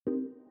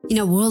In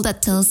a world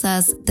that tells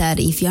us that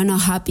if you're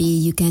not happy,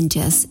 you can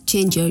just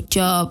change your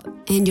job,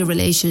 end your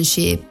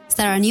relationship,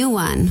 start a new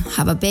one,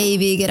 have a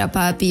baby, get a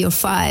puppy or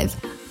 5,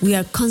 we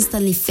are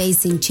constantly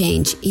facing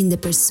change in the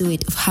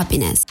pursuit of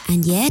happiness.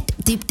 And yet,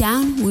 deep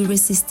down, we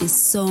resist this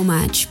so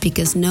much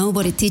because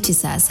nobody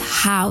teaches us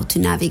how to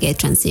navigate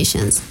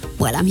transitions.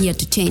 Well, I'm here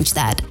to change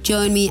that.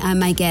 Join me and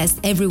my guest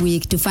every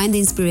week to find the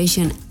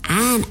inspiration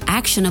and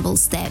actionable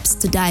steps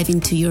to dive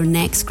into your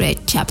next great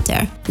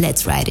chapter.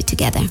 Let's write it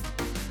together.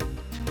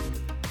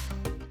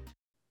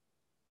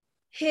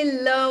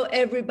 Hello,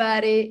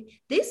 everybody.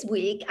 This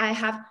week, I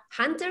have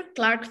Hunter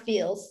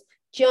Clarke-Fields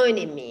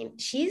joining me.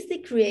 She's the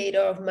creator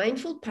of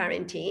Mindful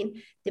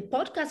Parenting, the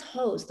podcast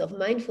host of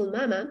Mindful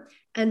Mama,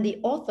 and the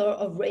author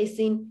of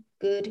Raising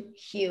Good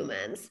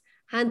Humans.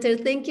 Hunter,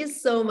 thank you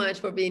so much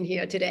for being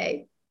here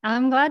today.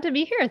 I'm glad to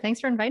be here.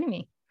 Thanks for inviting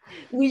me.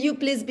 Will you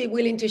please be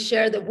willing to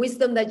share the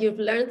wisdom that you've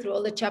learned through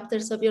all the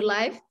chapters of your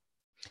life?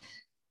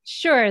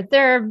 Sure.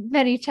 There are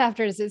many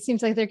chapters. It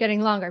seems like they're getting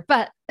longer,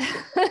 but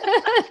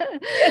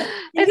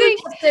I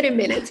think 30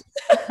 minutes.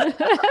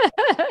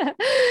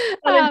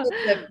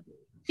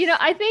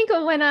 I think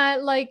when I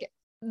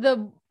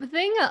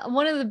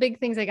one of the big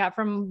things I got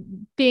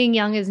from being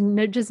young is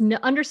just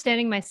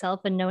understanding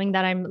myself and knowing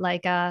that I'm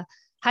like a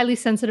highly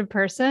sensitive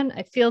person.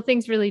 I feel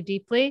things really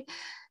deeply.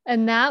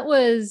 And that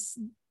was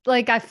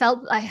like, I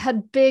felt I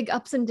had big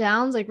ups and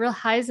downs, like real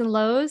highs and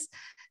lows.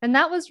 And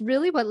that was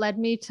really what led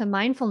me to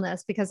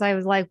mindfulness, because I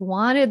was like,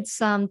 wanted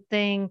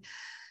something,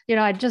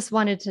 I just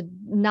wanted to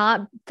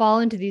not fall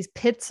into these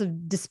pits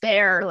of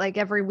despair, like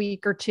every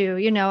week or two,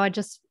 I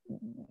just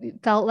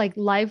felt like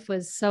life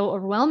was so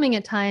overwhelming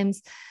at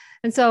times.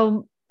 And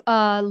so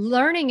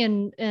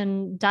learning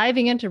and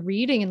diving into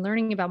reading and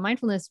learning about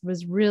mindfulness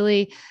was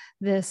really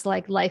this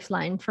like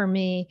lifeline for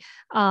me.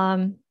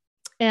 And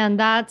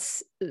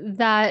that's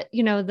that,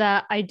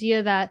 that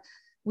idea that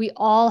we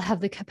all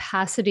have the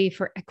capacity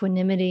for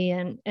equanimity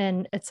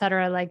and et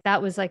cetera. Like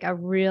that was like a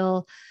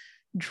real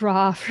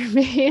draw for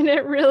me. And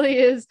it really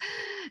is,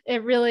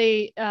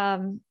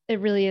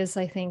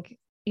 I think,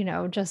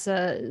 just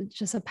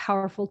a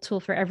powerful tool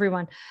for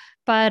everyone.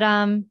 But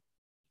I'm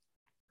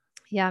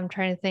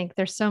trying to think.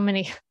 There's so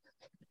many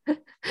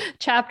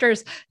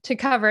chapters to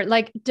cover.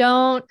 Like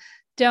don't,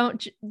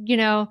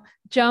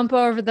 jump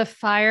over the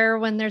fire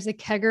when there's a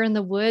kegger in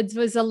the woods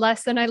was a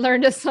lesson I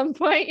learned at some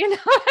point,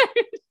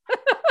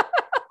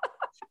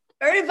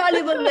 Very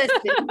valuable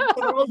lesson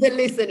for all the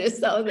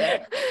listeners out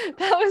there.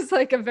 That was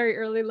like a very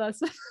early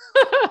lesson.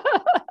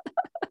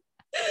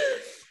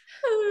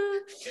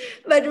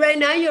 But right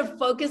now you're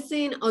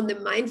focusing on the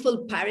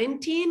mindful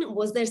parenting.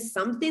 Was there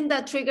something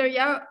that triggered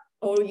you?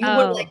 Or you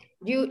were like,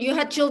 you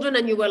had children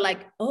and you were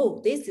like,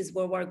 oh, this is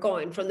where we're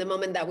going from the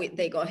moment that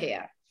they got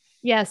here.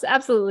 Yes,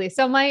 absolutely.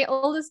 So my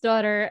oldest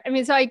daughter,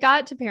 so I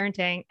got to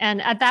parenting.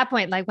 And at that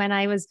point, like when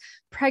I was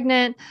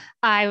pregnant,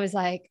 I was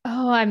like,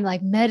 oh, I'm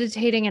like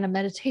meditating in a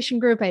meditation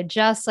group. I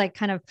just like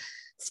kind of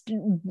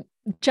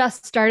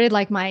just started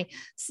like my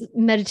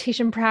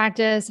meditation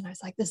practice. And I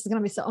was like, this is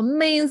going to be so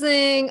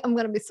amazing. I'm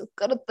going to be so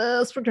good at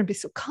this. We're going to be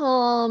so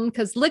calm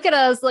because look at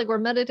us, like we're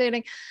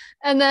meditating.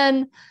 And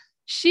then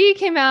she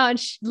came out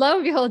and lo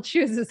and behold,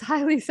 she was as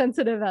highly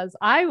sensitive as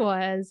I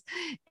was.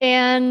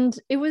 And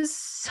it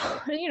was,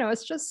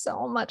 it's just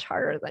so much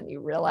harder than you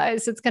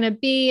realize it's going to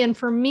be. And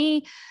for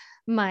me,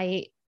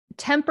 my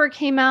temper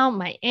came out,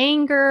 my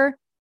anger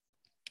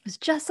was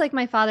just like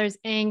my father's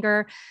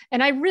anger.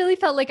 And I really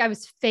felt like I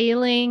was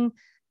failing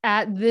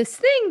at this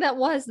thing that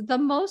was the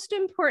most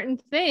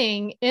important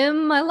thing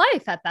in my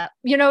life at that,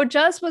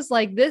 just was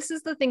like, this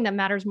is the thing that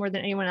matters more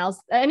than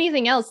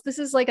anything else. This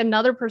is like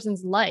another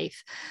person's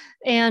life.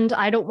 And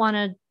I don't want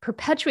to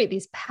perpetuate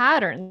these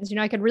patterns.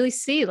 I could really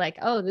see like,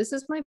 oh, this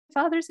is my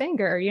father's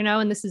anger,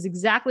 and this is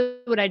exactly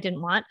what I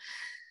didn't want.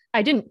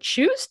 I didn't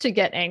choose to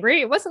get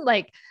angry. It wasn't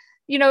like,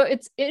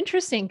 it's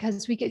interesting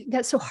because we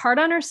get so hard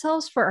on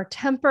ourselves for our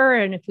temper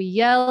and if we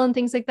yell and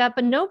things like that,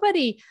 but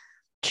nobody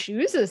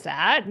chooses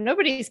that.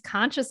 Nobody's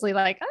consciously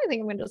like, I think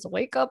I'm going to just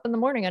wake up in the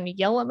morning and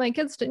yell at my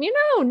kids. No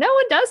one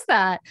does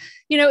that.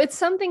 It's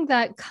something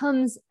that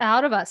comes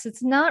out of us.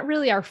 It's not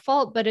really our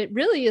fault, but it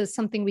really is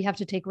something we have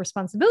to take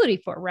responsibility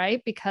for,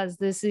 right? Because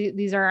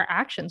these are our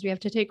actions. We have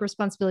to take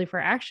responsibility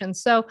for our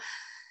actions. So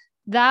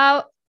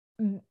that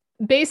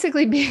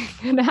basically being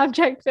an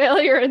abject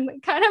failure and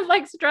kind of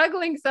like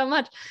struggling so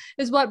much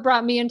is what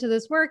brought me into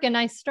this work. And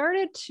I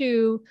started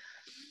to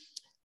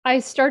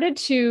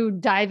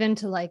dive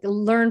into like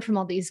learn from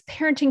all these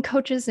parenting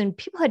coaches, and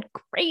people had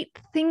great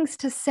things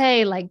to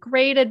say, like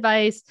great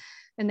advice.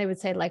 And they would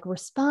say like,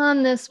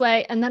 respond this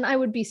way. And then I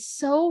would be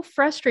so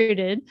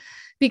frustrated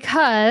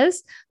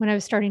because when I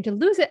was starting to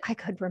lose it, I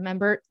could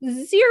remember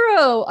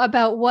zero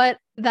about what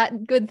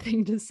that good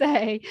thing to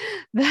say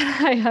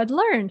that I had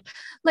learned.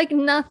 Like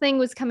nothing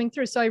was coming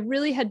through. So I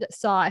really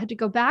I had to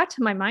go back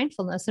to my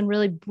mindfulness and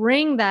really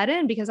bring that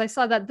in, because I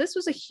saw that this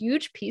was a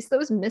huge piece that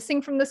was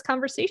missing from this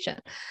conversation.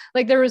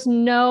 Like there was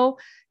no,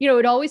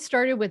 it always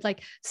started with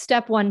like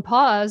step one,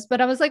 pause,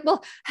 but I was like,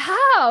 well,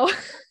 how?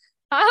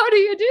 how do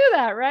you do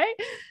that? Right?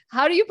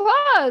 How do you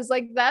pause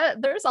like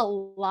that? There's a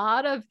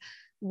lot of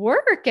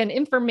work and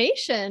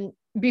information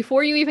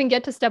before you even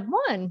get to step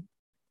one.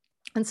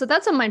 And so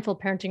that's what mindful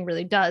parenting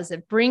really does.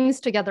 It brings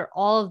together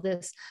all of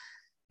this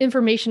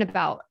information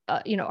about,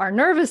 our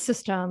nervous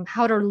system,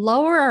 how to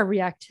lower our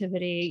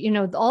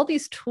reactivity, all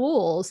these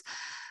tools,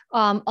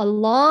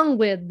 along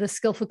with the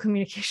skillful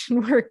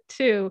communication work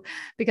too,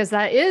 because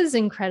that is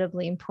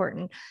incredibly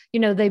important.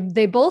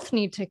 They both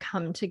need to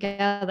come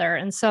together.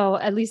 And so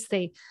at least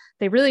they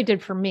really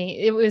did for me.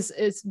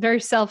 It's very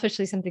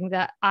selfishly something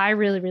that I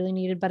really, really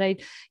needed, but I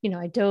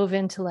dove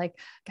into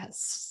got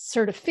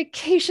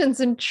certifications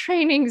and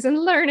trainings and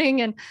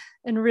learning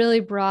and really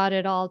brought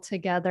it all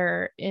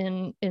together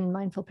in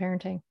mindful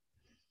parenting.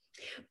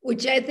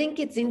 Which I think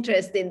it's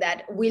interesting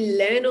that we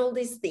learn all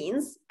these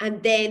things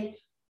and then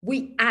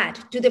we add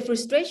to the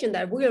frustration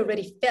that we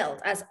already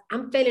felt as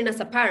I'm failing as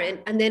a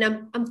parent, and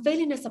then I'm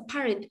failing as a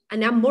parent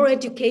and I'm more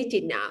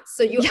educated now.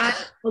 So you add,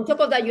 on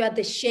top of that, you add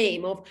the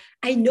shame of,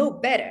 I know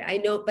better,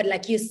 but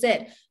like you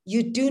said,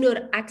 you do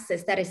not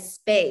access that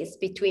space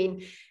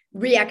between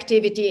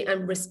reactivity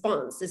and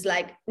response. It's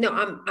like, no,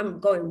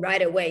 I'm going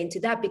right away into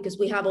that because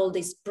we have all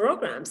these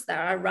programs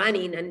that are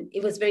running. And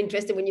it was very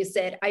interesting when you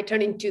said, I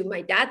turn into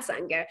my dad's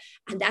anger.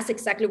 And that's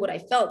exactly what I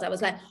felt. I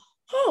was like,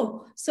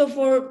 oh, so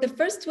for the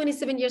first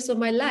 27 years of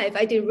my life,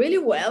 I did really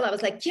well. I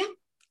was like, yeah,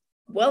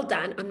 well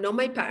done. I'm not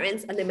my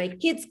parents. And then my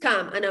kids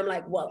come and I'm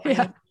like, well, I'm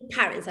not my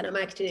parents. And I'm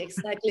acting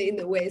exactly in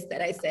the ways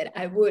that I said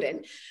I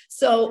wouldn't.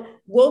 So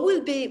what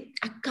will be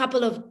a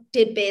couple of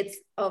tidbits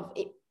of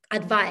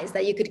advice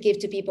that you could give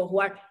to people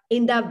who are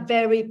in that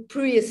very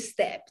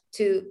pre-step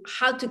to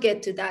how to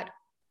get to that,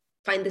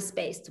 find the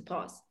space to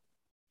pause?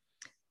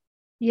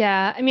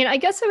 Yeah. I mean, I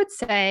guess I would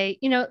say,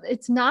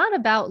 it's not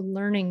about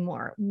learning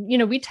more.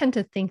 We tend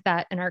to think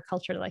that in our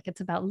culture, like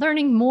it's about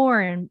learning more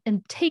and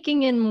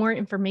taking in more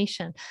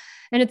information.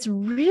 And it's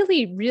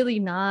really, really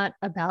not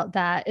about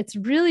that. It's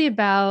really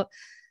about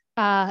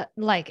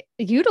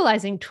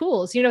utilizing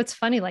tools. It's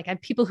funny, I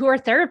have people who are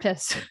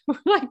therapists who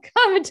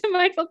come into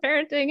mindful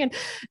parenting and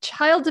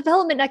child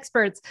development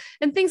experts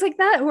and things like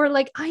that, who are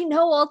like, I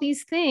know all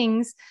these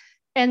things.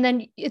 And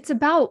then it's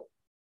about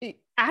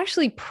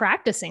actually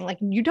practicing.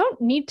 You don't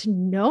need to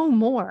know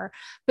more,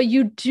 but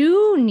you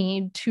do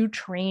need to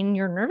train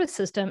your nervous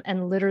system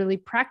and literally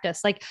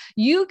practice.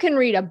 You can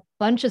read a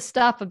bunch of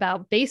stuff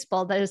about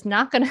baseball that is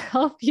not going to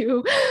help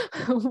you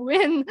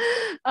win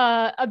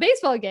a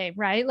baseball game,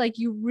 right?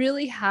 You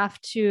really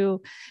have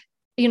to,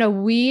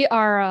 we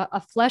are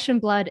a flesh and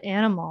blood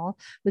animal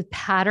with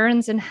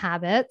patterns and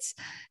habits,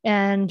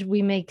 and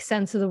we make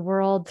sense of the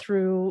world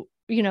through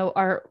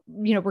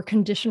we're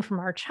conditioned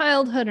from our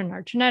childhood and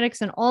our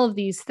genetics and all of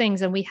these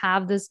things. And we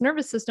have this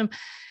nervous system,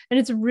 and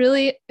it's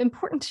really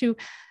important to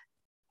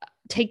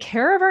take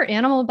care of our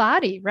animal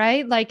body,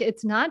 right?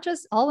 It's not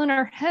just all in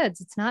our heads.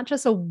 It's not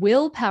just a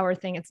willpower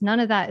thing. It's none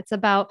of that. It's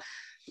about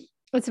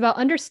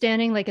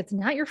understanding, it's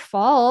not your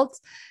fault.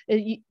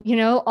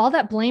 All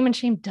that blame and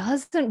shame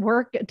doesn't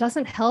work. It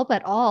doesn't help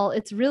at all.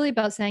 It's really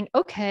about saying,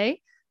 okay,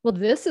 well,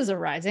 this is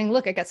arising.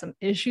 Look, I got some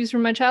issues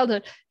from my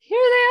childhood. Here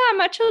they are.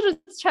 My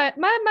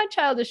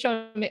child is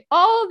showing me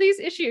all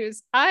these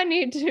issues I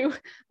need to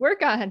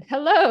work on.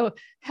 Hello,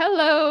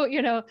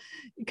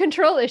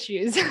 control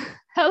issues.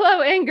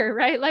 Hello, anger,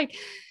 right?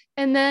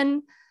 And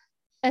then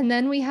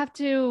we have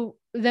to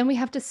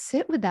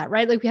sit with that,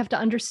 right? We have to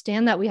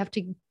understand that we have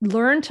to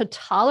learn to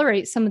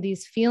tolerate some of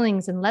these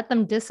feelings and let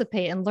them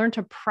dissipate and learn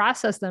to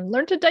process them,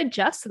 learn to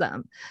digest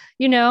them,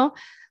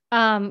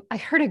 I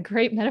heard a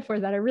great metaphor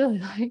that I really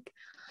like.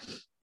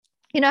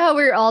 How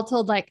we were all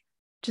told,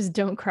 just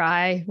don't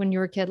cry when you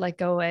were a kid,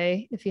 go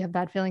away. If you have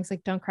bad feelings,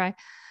 don't cry.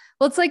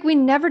 Well, it's we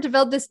never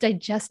developed this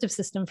digestive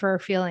system for our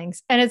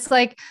feelings. And it's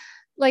like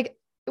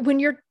when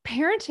you're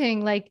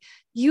parenting,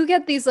 you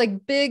get these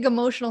big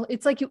emotional,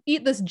 it's you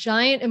eat this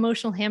giant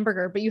emotional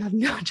hamburger, but you have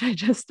no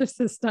digestive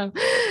system.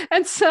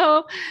 And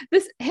so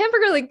this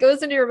hamburger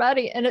goes into your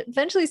body, and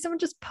eventually someone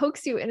just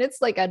pokes you, and it's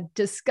a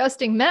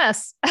disgusting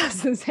mess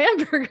as this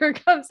hamburger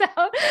comes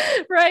out,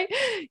 right?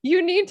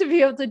 You need to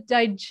be able to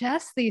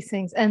digest these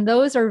things. And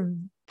those are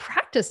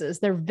practices.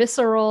 They're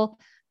visceral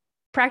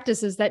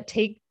practices that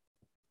take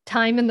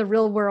time in the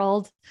real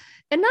world.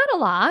 And not a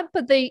lot,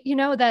 but they,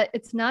 that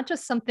it's not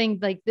just something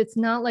it's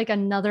not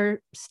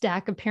another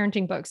stack of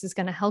parenting books is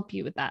going to help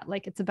you with that.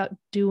 It's about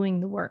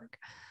doing the work.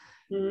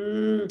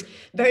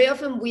 Very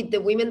often with the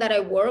women that I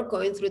work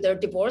going through their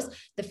divorce,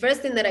 the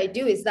first thing that I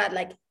do is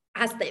that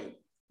ask them,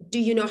 do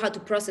you know how to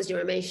process your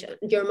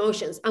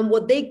emotions? And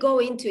what they go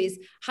into is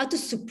how to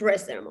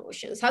suppress their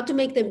emotions, how to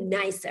make them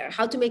nicer,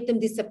 how to make them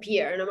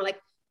disappear. And I'm like,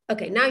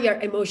 okay, now you're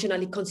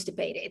emotionally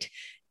constipated.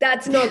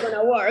 That's not going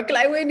to work.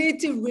 We need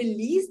to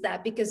release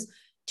that, because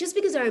just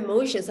because our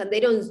emotions and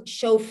they don't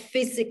show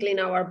physically in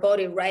our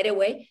body right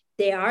away,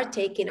 they are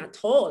taking a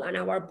toll, and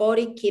our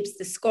body keeps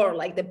the score,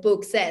 like the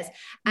book says.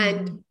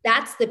 And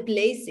that's the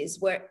places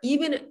where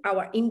even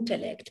our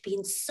intellect,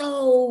 being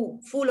so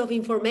full of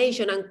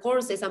information and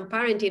courses and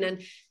parenting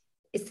and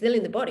it's still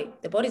in the body.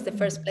 The body is the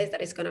first place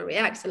that is going to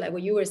react. So like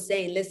what you were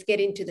saying, let's get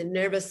into the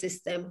nervous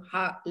system,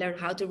 learn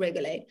how to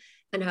regulate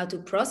and how to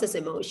process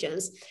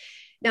emotions.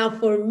 Now,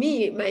 for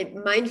me, my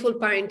mindful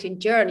parenting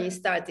journey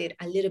started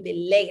a little bit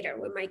later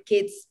when my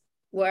kids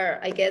were,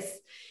 I guess,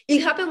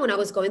 it happened when I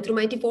was going through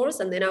my divorce,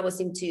 and then I was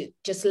into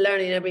just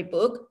learning every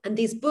book. And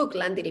this book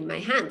landed in my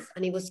hands,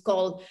 and it was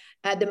called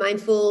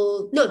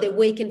The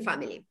Awakened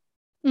Family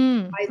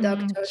by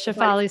Dr.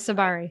 Shefali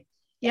Tsabary.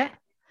 Yeah.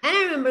 And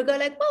I remember going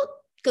like, well,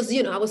 because,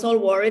 I was all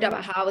worried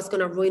about how I was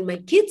going to ruin my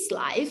kids'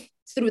 life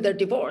through their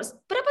divorce.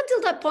 But up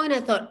until that point,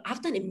 I thought,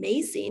 I've done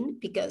amazing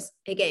because,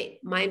 again,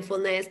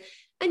 mindfulness.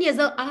 And yes,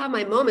 I'll have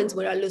my moments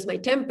where I lose my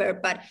temper,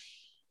 but,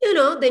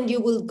 then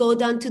you will go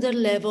down to their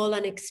level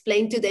and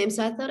explain to them.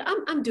 So I thought,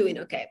 I'm doing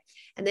okay.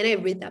 And then I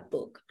read that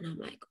book and I'm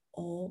like,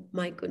 oh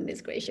my goodness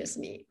gracious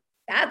me.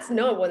 That's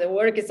not what the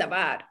work is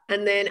about.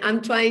 And then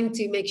I'm trying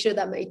to make sure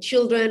that my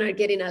children are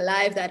getting a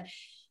life that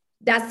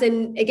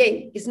doesn't,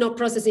 again, it's not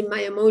processing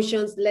my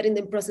emotions, letting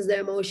them process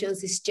their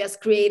emotions. It's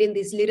just creating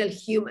these little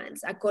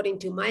humans according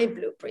to my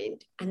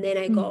blueprint. And then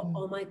I go,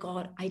 oh my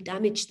God, I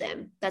damaged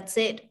them. That's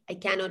it. I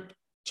cannot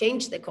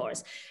change the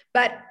course.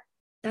 But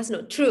that's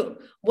not true.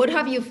 What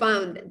have you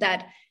found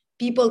that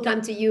people come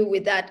to you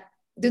with that?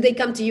 Do they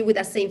come to you with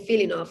that same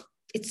feeling of,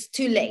 it's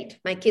too late?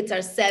 My kids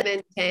are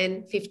 7,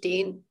 10,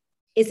 15.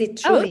 Is it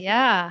true? Oh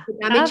yeah,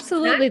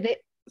 absolutely.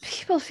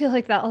 People feel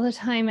like that all the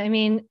time. I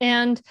mean,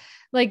 and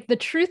like, the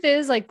truth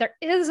is, like, there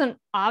is an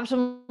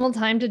optimal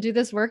time to do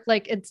this work.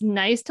 Like, it's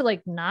nice to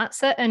like not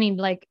set any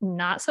like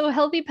not so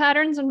healthy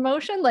patterns in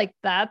motion. Like,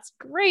 that's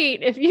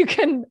great if you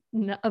can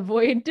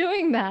avoid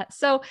doing that.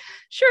 So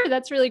sure,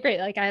 that's really great.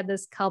 Like, I had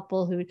this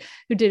couple who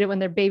did it when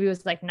their baby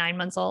was like 9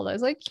 months old. I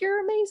was like,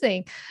 you're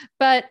amazing.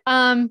 But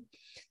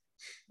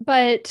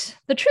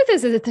the truth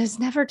is that there's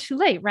never too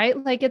late, right?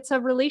 Like, it's a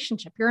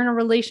relationship. You're in a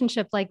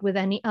relationship like with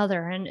any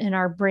other, and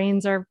our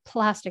brains are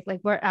plastic. Like,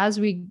 where as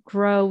we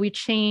grow, we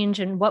change,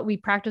 and what we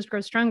practice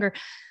grows stronger.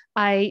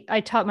 I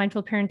taught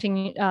mindful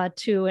parenting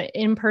to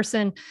in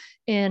person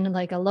in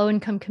like a low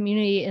income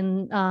community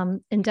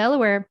in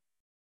Delaware,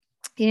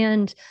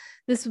 and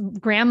this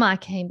grandma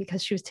came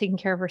because she was taking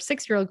care of her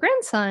 6-year-old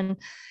grandson.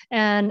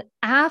 And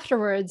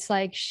afterwards,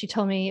 like, she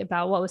told me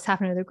about what was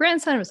happening to their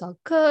grandson. It was all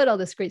good, all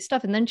this great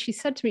stuff. And then she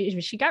said to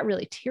me, she got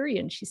really teary,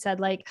 and she said,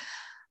 like,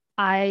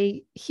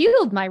 I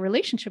healed my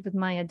relationship with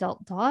my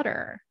adult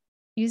daughter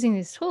using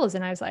these tools.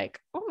 And I was like,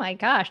 oh my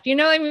gosh,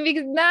 I mean,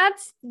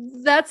 because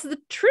that's the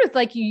truth.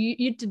 Like,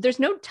 you there's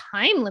no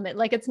time limit.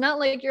 Like, it's not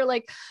like you're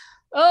like,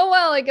 oh,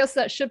 well, I guess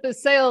that ship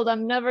has sailed.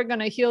 I'm never going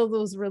to heal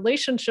those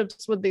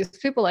relationships with these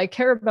people I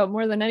care about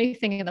more than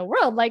anything in the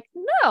world. Like,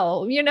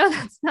 no,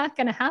 that's not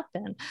going to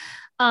happen.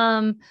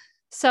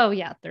 So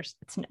yeah,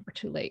 it's never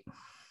too late.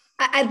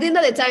 I think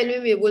that the time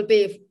limit will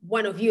be if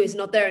one of you is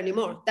not there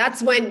anymore.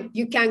 That's when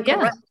you can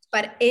correct. Yeah.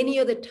 But any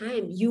other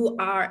time you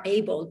are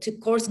able to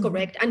course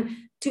correct. And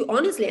to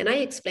honestly, and I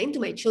explain to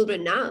my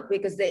children now,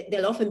 because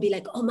they'll often be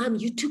like, oh, Mom,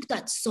 you took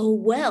that so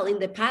well. In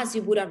the past,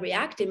 you would have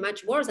reacted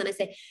much worse. And I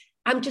say,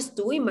 I'm just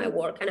doing my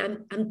work,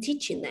 and I'm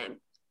teaching them.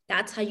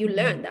 That's how you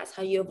learn. That's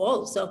how you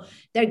evolve. So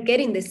they're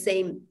getting the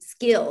same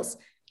skills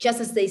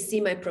just as they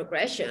see my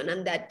progression,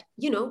 and that,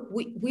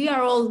 we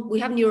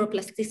have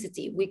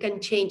neuroplasticity. We can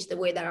change the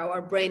way that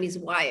our brain is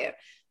wired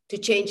to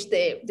change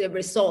the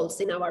results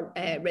in our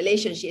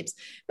relationships.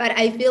 But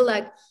I feel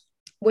like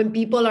when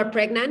people are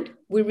pregnant,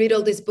 we read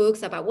all these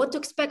books about what to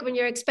expect when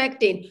you're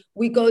expecting.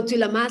 We go to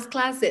Lamaze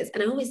classes,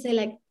 and I always say,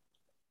 like,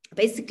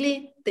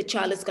 basically, the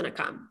child is going to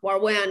come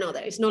one way or another.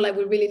 It's not like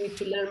we really need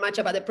to learn much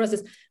about the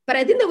process. But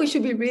I think that we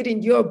should be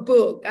reading your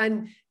book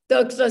and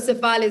Dr.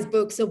 Tsabari's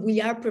book, so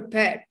we are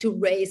prepared to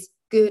raise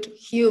good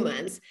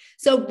humans.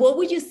 So what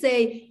would you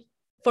say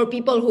for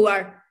people who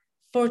are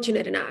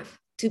fortunate enough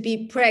to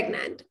be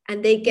pregnant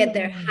and they get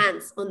their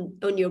hands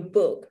on your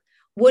book?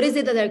 What is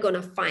it that they're going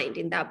to find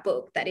in that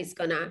book that is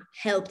going to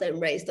help them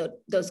raise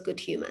those good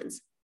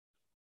humans?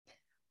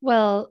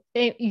 Well,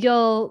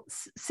 you'll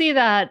see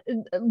that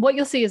what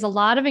you'll see is a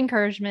lot of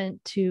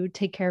encouragement to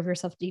take care of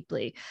yourself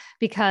deeply,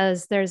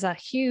 because there's a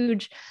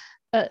huge,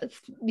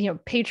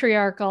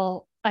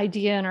 patriarchal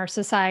idea in our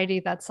society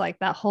that's like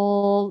that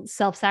whole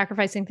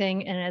self-sacrificing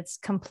thing, and it's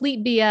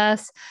complete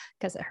BS,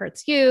 because it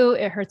hurts you,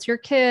 it hurts your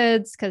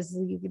kids, because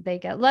they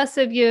get less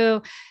of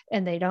you,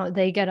 and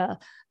they get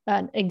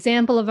an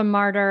example of a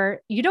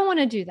martyr. You don't want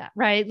to do that,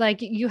 right?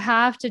 Like, you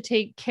have to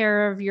take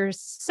care of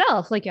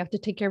yourself. Like, you have to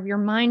take care of your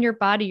mind, your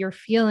body, your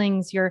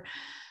feelings,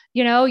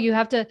 you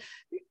have to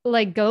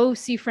like go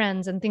see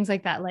friends and things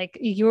like that. Like,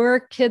 your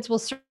kids will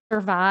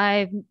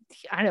survive,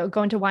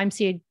 going to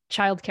YMCA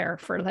childcare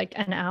for like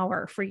an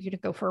hour for you to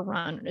go for a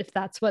run, if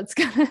that's what's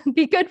going to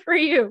be good for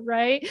you,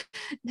 right?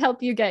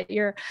 Help you get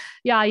your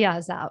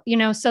yayas out,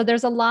 so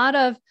there's a lot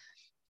of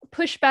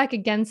pushback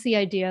against the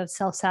idea of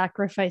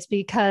self-sacrifice,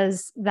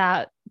 because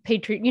that's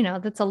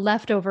a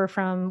leftover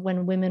from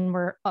when women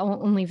were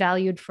only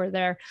valued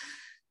for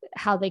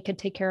how they could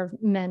take care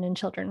of men and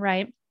children,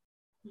 right?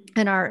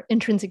 And our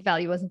intrinsic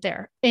value wasn't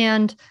there.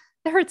 And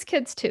it hurts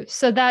kids too.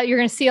 So that you're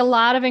going to see a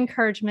lot of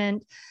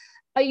encouragement.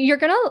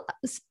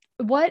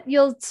 What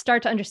you'll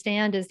start to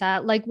understand is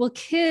that like, well,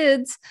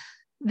 kids,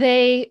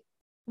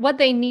 what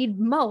they need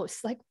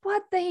most, like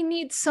what they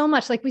need so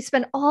much, like we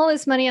spend all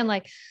this money on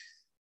like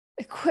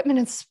equipment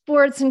and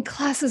sports and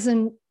classes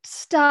and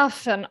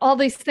stuff and all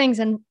these things.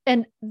 And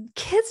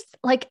kids,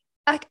 like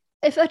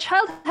if a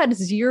child had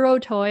 0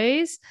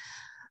 toys,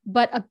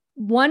 but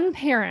one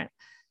parent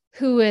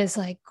who is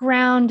like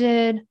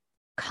grounded,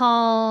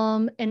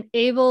 calm, and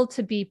able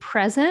to be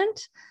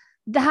present,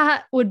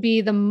 that would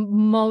be the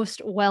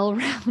most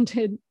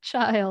well-rounded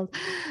child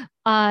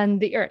on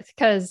the earth,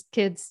 because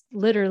kids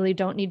literally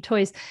don't need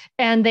toys,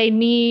 and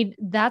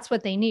that's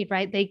what they need,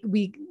 right?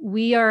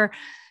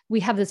 We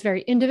have this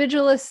very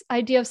individualist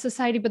idea of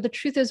society, but the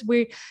truth is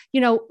we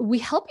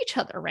help each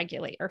other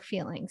regulate our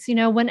feelings.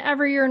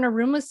 Whenever you're in a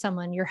room with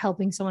someone, you're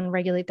helping someone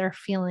regulate their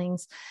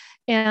feelings.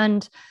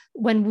 And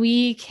when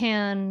we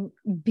can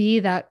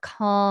be that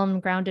calm,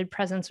 grounded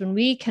presence, when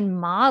we can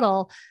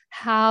model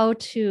how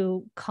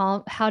to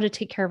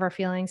take care of our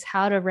feelings,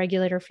 how to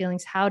regulate our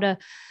feelings, how to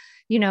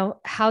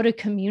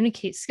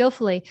communicate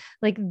skillfully,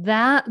 like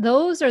that,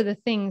 those are the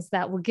things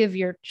that will give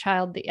your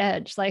child the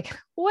edge, like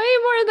way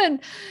more than,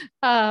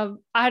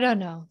 I don't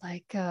know,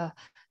 like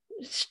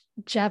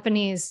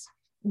Japanese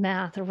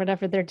math or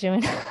whatever they're doing.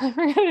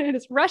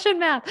 It's Russian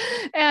math.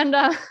 And,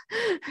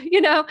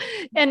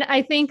 and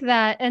I think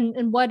that,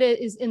 and what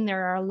is in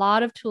there are a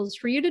lot of tools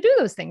for you to do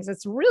those things.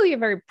 It's really a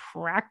very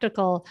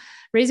practical,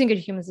 raising good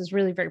humans is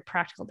really very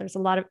practical. There's a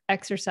lot of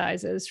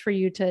exercises for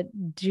you to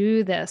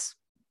do this.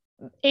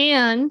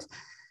 And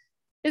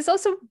it's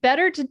also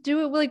better to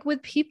do it like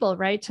with people,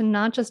 right? To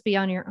not just be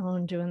on your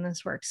own doing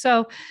this work.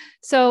 So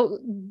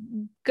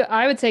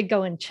I would say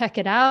go and check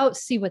it out,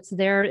 see what's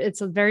there. It's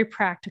very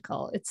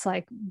practical. It's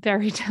like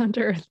very down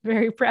to earth,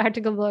 very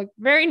practical book,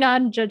 very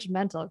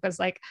non-judgmental. Because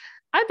like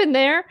I've been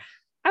there.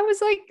 I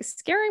was like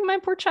scaring my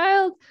poor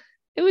child.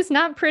 It was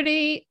not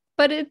pretty,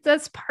 but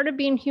that's part of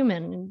being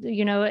human,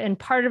 and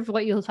part of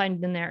what you'll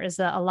find in there is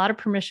a lot of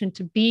permission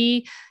to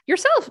be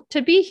yourself,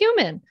 to be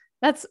human.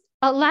 That's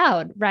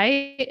allowed,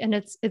 right? And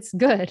it's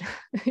good.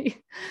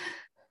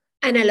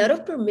 And a lot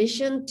of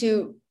permission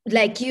to,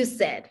 like you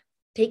said,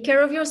 take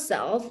care of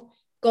yourself,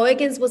 go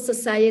against what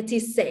society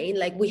is saying.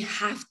 Like we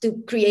have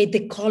to create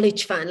the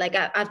college fund. Like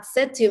I've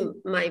said to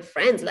my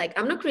friends, like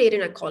I'm not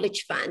creating a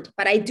college fund,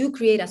 but I do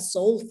create a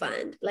soul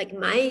fund. Like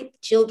my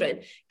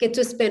children get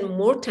to spend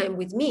more time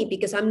with me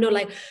because I'm not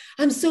like,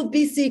 I'm so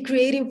busy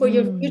creating for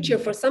your future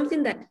for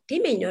something that they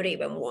may not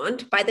even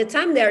want. By the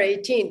time they're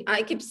 18,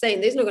 I keep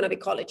saying there's not going to be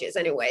colleges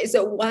anyway.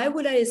 So why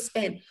would I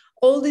spend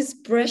all this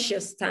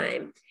precious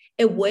time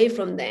away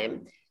from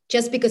them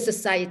just because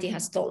society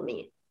has told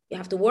me you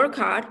have to work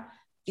hard?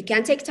 You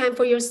can't take time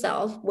for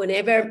yourself.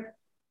 Whenever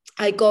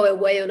I go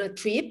away on a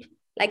trip,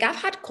 like I've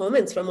had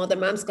comments from other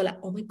moms go like,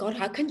 oh my God,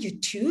 how can you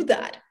do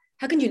that?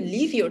 How can you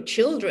leave your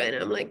children?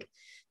 I'm like,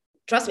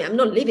 trust me, I'm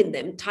not leaving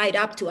them tied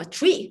up to a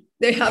tree.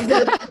 They have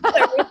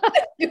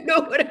that, you know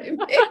what I mean?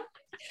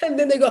 And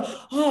then they go,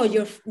 oh,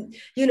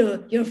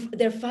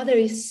 their father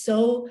is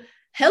so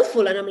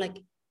helpful. And I'm like,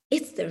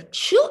 it's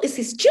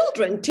his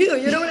children too.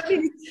 You know what I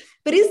mean?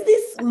 But it's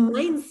this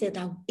mindset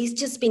that is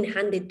just been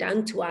handed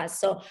down to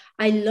us. So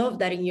I love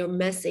that in your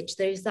message,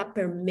 there is that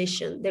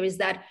permission. There is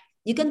that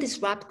you can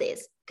disrupt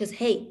this because,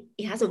 hey,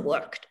 it hasn't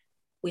worked.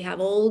 We have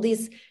all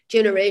this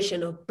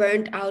generation of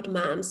burnt out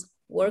moms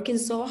working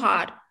so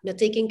hard, not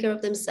taking care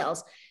of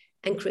themselves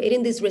and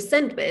creating this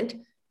resentment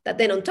that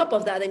then on top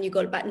of that, then you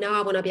go, but now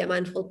I want to be a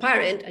mindful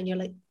parent. And you're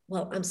like,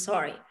 well, I'm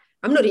sorry.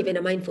 I'm not even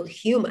a mindful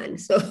human.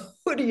 So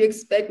what do you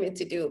expect me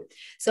to do?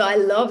 So I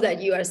love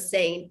that you are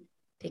saying,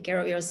 take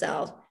care of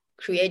yourself,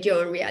 create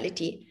your own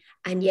reality.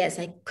 And yes,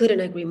 I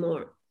couldn't agree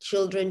more.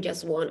 Children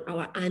just want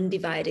our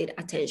undivided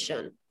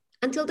attention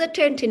until they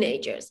turn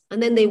teenagers.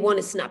 And then they want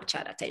a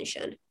Snapchat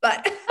attention.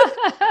 But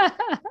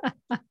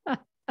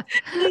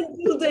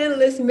until then,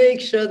 let's make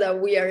sure that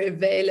we are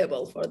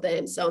available for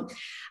them. So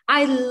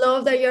I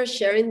love that you're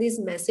sharing this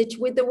message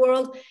with the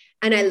world.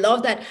 And I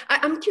love that.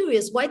 I'm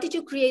curious, why did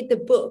you create the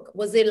book?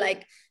 Was it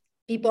like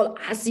people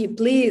ask you,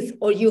 please,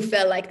 or you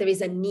felt like there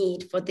is a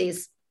need for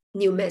this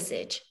new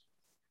message?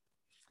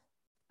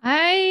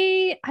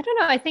 I don't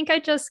know. I think I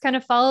just kind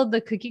of followed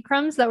the cookie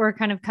crumbs that were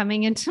kind of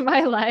coming into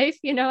my life.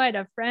 I had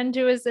a friend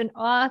who was an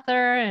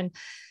author and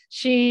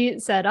she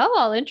said, oh,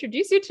 I'll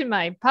introduce you to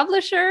my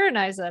publisher. And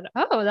I said,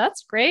 oh,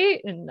 that's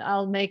great. And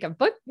I'll make a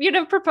book,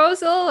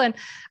 proposal. And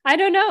I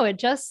don't know, it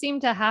just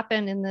seemed to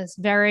happen in this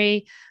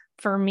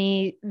for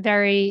me,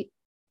 very,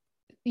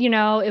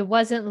 it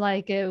wasn't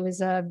like it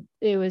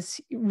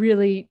was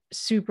really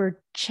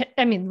super,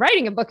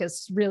 writing a book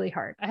is really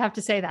hard. I have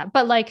to say that,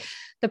 but like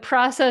the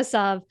process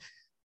of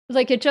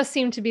like, it just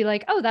seemed to be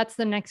like, oh, that's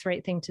the next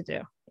right thing to do.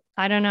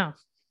 I don't know.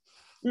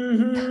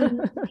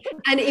 Mm-hmm.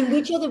 And in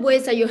which other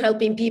ways are you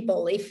helping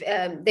people? If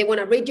they want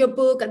to read your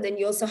book, and then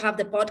you also have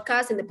the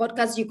podcast, and the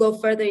podcast, you go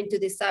further into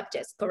these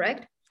subjects,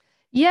 correct?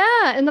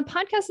 Yeah. And the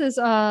podcast is,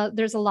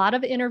 there's a lot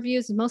of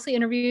interviews, mostly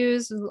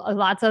interviews,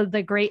 lots of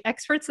the great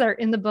experts that are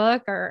in the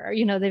book or,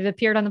 they've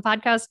appeared on the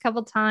podcast a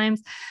couple of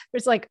times.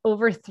 There's like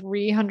over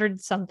 300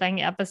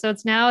 something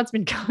episodes now. It's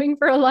been going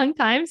for a long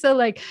time. So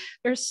like,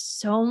 there's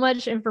so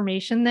much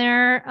information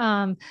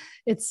there.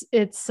 It's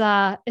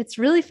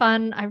really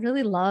fun. I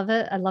really love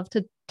it. I love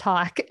to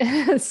talk.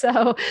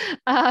 So,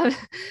 and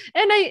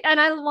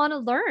I want to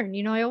learn,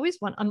 I always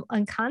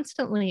I'm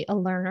constantly a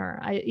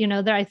learner.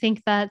 I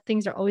think that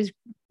things are always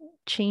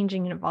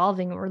changing and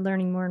evolving and we're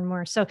learning more and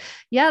more. So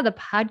yeah, the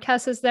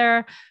podcast is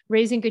there.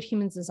 Raising Good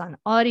Humans is on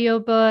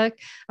audiobook.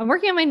 I'm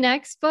working on my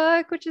next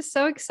book, which is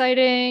so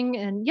exciting.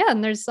 And yeah,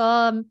 and there's,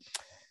 so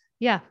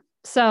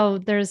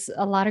there's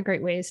a lot of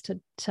great ways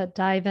to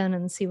dive in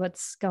and see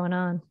what's going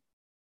on.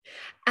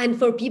 And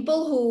for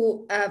people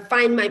who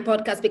find my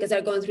podcast because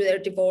they're going through their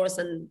divorce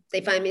and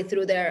they find me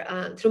through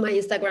through my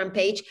Instagram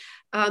page,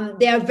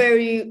 they are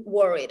very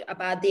worried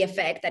about the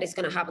effect that it's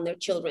going to have on their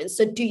children.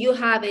 So do you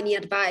have any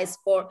advice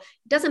for,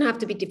 it doesn't have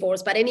to be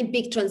divorce, but any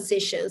big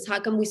transitions? How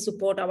can we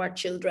support our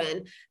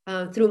children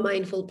through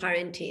mindful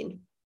parenting?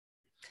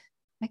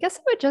 I guess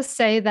I would just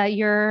say that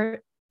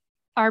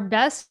our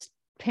best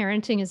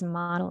parenting is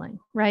modeling,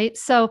 right?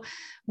 So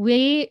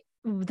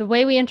the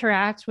way we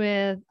interact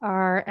with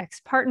our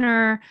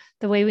ex-partner,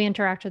 the way we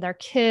interact with our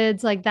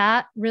kids, like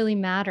that really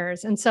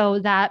matters. And so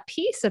that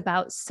piece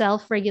about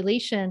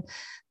self-regulation,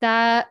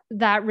 that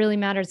really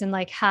matters. And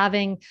like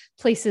having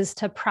places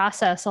to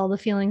process all the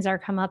feelings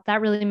that come up,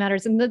 that really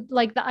matters. And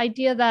the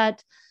idea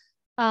that,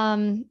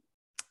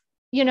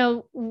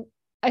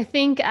 I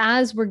think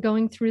as we're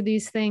going through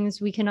these things,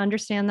 we can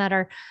understand that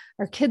our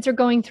kids are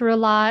going through a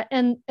lot,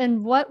 and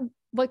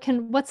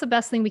what's the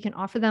best thing we can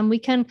offer them? We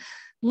can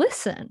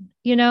listen,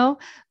 one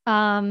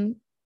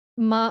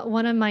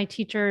of my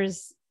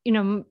teachers,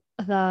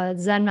 the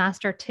Zen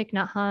master Thich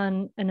Nhat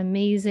Hanh, an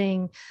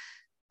amazing,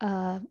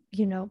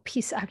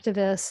 peace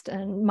activist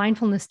and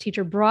mindfulness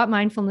teacher, brought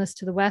mindfulness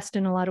to the West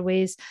in a lot of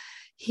ways.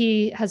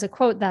 He has a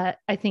quote that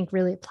I think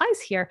really applies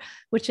here,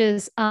 which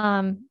is,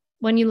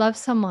 when you love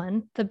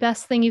someone, the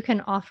best thing you can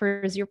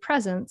offer is your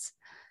presence.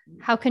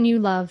 How can you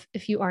love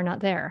if you are not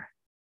there?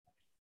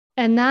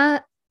 And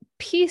that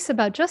piece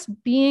about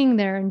just being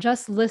there and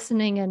just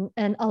listening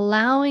and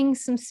allowing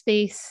some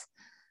space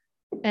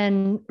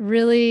and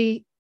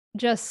really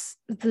just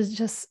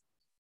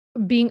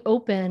being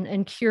open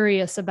and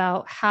curious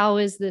about how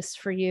is this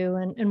for you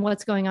and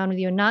what's going on with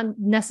you, and not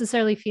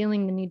necessarily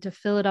feeling the need to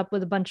fill it up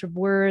with a bunch of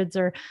words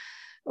or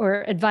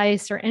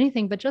advice or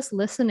anything, but just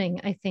listening,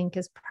 I think,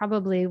 is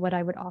probably what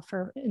I would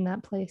offer in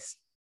that place.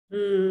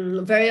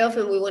 Very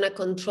often we want to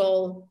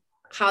control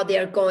how they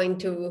are going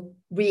to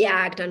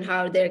react and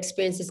how their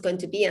experience is going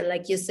to be. And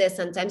like you said,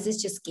 sometimes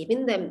it's just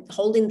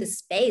holding the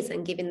space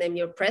and giving them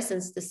your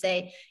presence to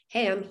say,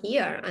 hey, I'm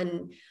here.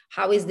 And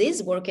how is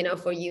this working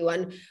out for you?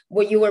 And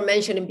what you were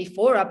mentioning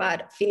before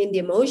about feeling the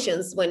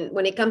emotions,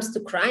 when it comes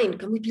to crying,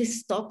 can we please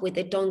stop with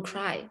it? Don't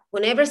cry.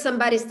 Whenever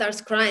somebody starts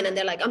crying and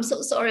they're like, I'm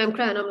so sorry, I'm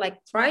crying. I'm like,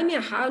 cry me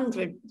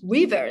 100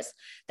 rivers.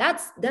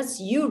 That's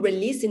you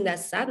releasing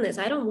that sadness.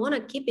 I don't want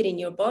to keep it in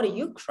your body.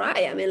 You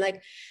cry. I mean,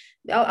 like,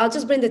 I'll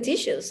just bring the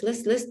tissues.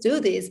 Let's do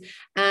this.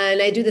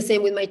 And I do the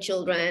same with my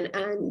children,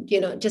 and,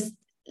 just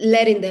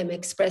letting them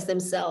express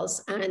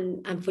themselves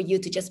and for you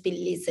to just be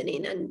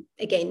listening. And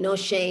again, no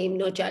shame,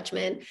 no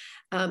judgment.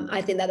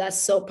 I think that's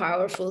so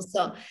powerful.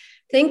 So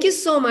thank you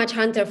so much,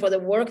 Hunter, for the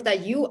work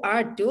that you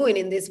are doing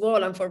in this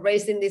world and for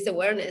raising this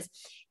awareness.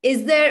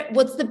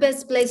 What's the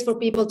best place for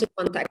people to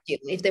contact you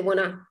if they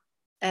want to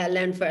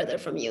learn further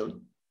from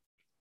you?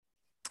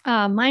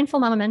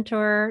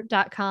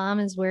 mindfulmamamentor.com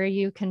is where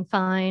you can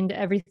find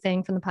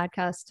everything from the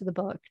podcast to the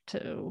book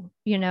to,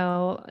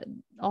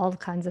 all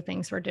kinds of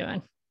things we're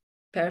doing.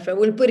 Perfect.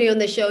 We'll put it on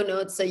the show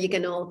notes so you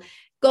can all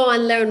go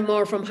and learn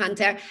more from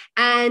Hunter.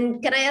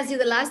 And can I ask you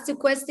the last two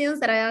questions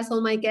that I ask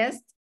all my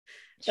guests?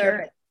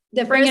 Sure.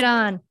 Bring it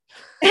on.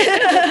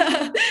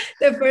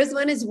 The first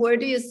one is, where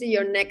do you see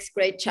your next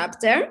great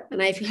chapter?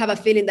 And I have a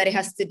feeling that it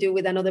has to do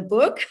with another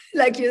book,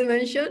 like you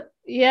mentioned.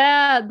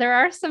 Yeah, there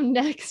are some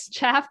next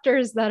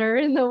chapters that are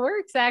in the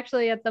works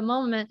actually at the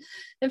moment.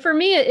 And for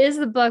me, it is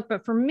the book.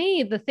 But for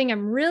me, the thing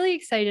I'm really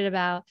excited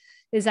about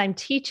is I'm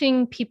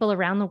teaching people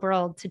around the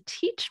world to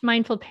teach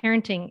mindful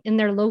parenting in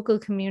their local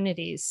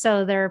communities.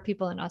 So there are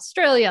people in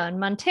Australia and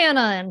Montana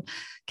and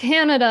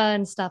Canada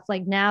and stuff,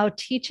 like now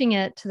teaching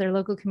it to their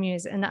local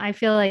communities. And I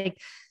feel like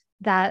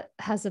that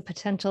has the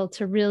potential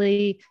to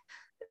really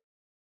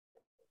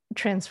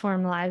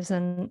transform lives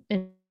in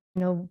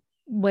a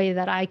way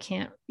that I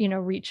can't,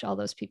 reach all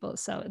those people.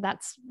 So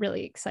that's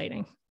really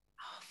exciting.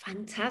 Oh,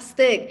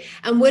 fantastic.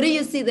 And where do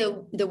you see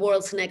the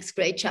world's next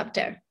great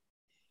chapter?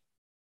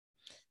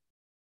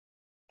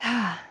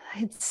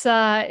 It's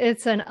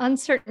an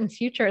uncertain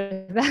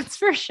future, that's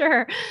for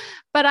sure.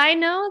 But I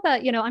know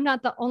that, I'm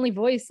not the only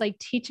voice like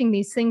teaching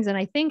these things. And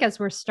I think as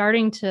we're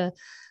starting to,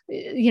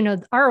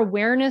 our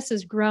awareness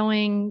is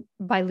growing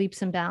by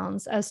leaps and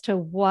bounds as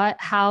to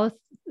how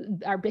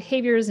our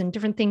behaviors and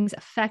different things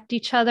affect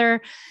each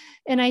other.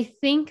 And I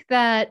think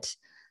that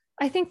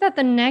I think that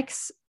the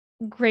next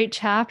great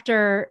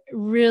chapter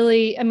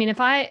really, I mean, if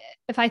I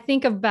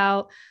think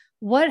about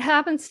what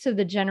happens to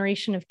the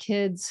generation of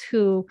kids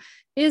who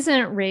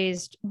isn't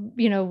raised,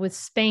 with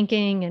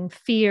spanking and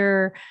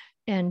fear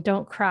and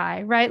don't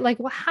cry, right? Like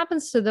what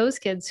happens to those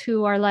kids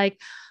who are like,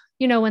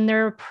 when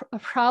a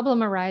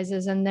problem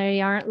arises and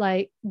they aren't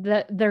like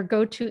their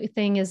go-to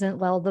thing isn't,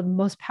 well, the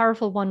most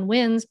powerful one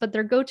wins, but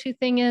their go-to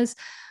thing is,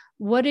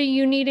 what are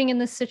you needing in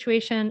this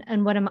situation?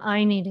 And what am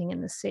I needing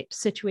in this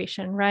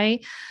situation?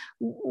 Right.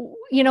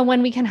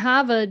 When we can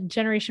have a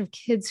generation of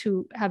kids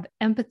who have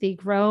empathy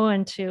grow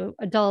into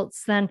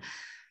adults, then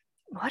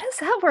what does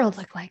that world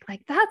look like?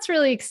 Like, that's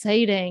really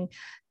exciting.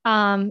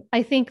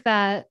 I think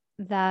that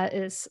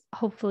is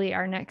hopefully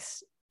our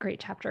next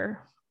great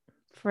chapter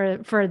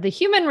for the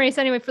human race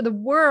anyway, for the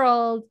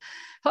world.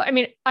 I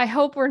mean, I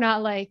hope we're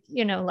not like,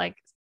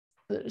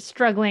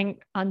 struggling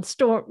on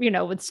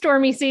with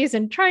stormy seas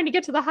and trying to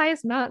get to the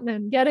highest mountain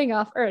and getting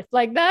off Earth.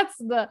 Like that's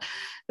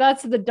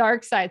the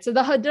dark side. So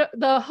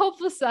the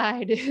hopeful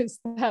side is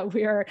that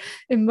we are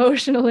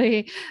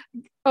emotionally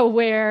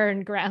aware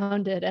and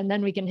grounded, and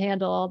then we can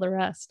handle all the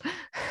rest.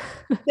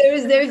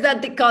 There's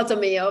that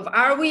dichotomy of,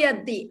 are we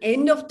at the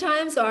end of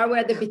times or are we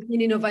at the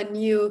beginning of a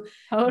new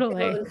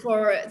totally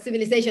for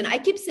civilization? I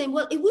keep saying,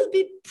 well, it will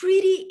be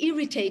pretty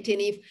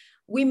irritating if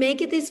we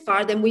make it this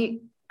far, then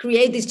we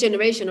create this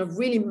generation of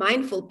really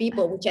mindful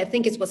people, which I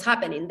think is what's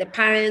happening. The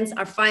parents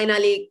are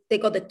finally, they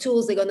got the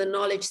tools, they got the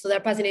knowledge, so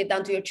they're passing it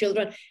down to your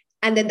children.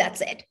 And then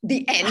that's it,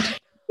 the end.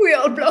 We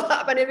all blow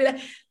up and it'll be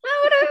like,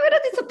 oh, what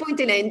a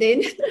disappointing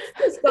ending.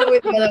 Let's go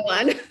with the other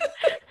one.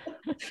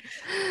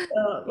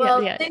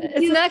 Yeah.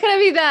 It's not going to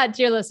be bad,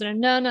 dear listener.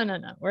 No.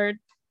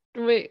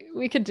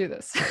 We could do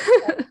this.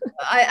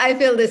 I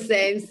feel the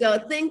same. So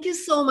thank you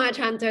so much,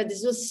 Hunter.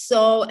 This was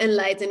so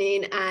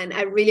enlightening. And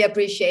I really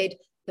appreciate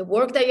the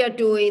work that you're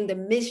doing, the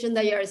mission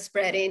that you're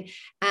spreading.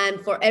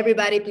 And for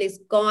everybody, please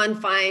go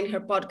and find her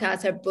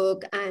podcast, her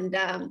book. And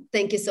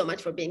thank you so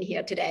much for being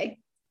here today.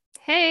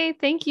 Hey,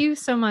 thank you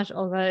so much,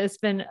 Olga. It's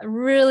been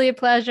really a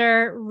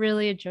pleasure,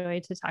 really a joy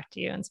to talk to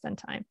you and spend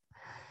time.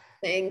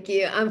 Thank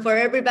you. And for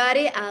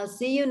everybody, I'll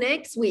see you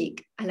next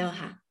week.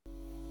 Aloha.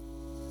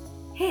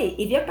 Hey,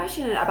 if you're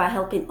passionate about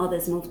helping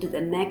others move to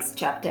the next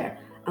chapter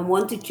and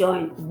want to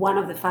join one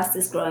of the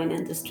fastest growing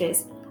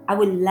industries, I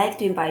would like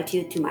to invite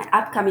you to my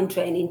upcoming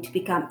training to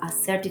become a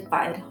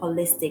certified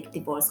holistic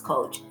divorce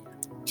coach.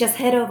 Just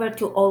head over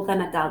to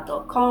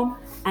olganadal.com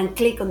and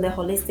click on the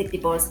Holistic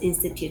Divorce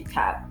Institute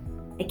tab.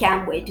 I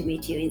can't wait to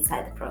meet you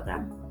inside the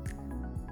program.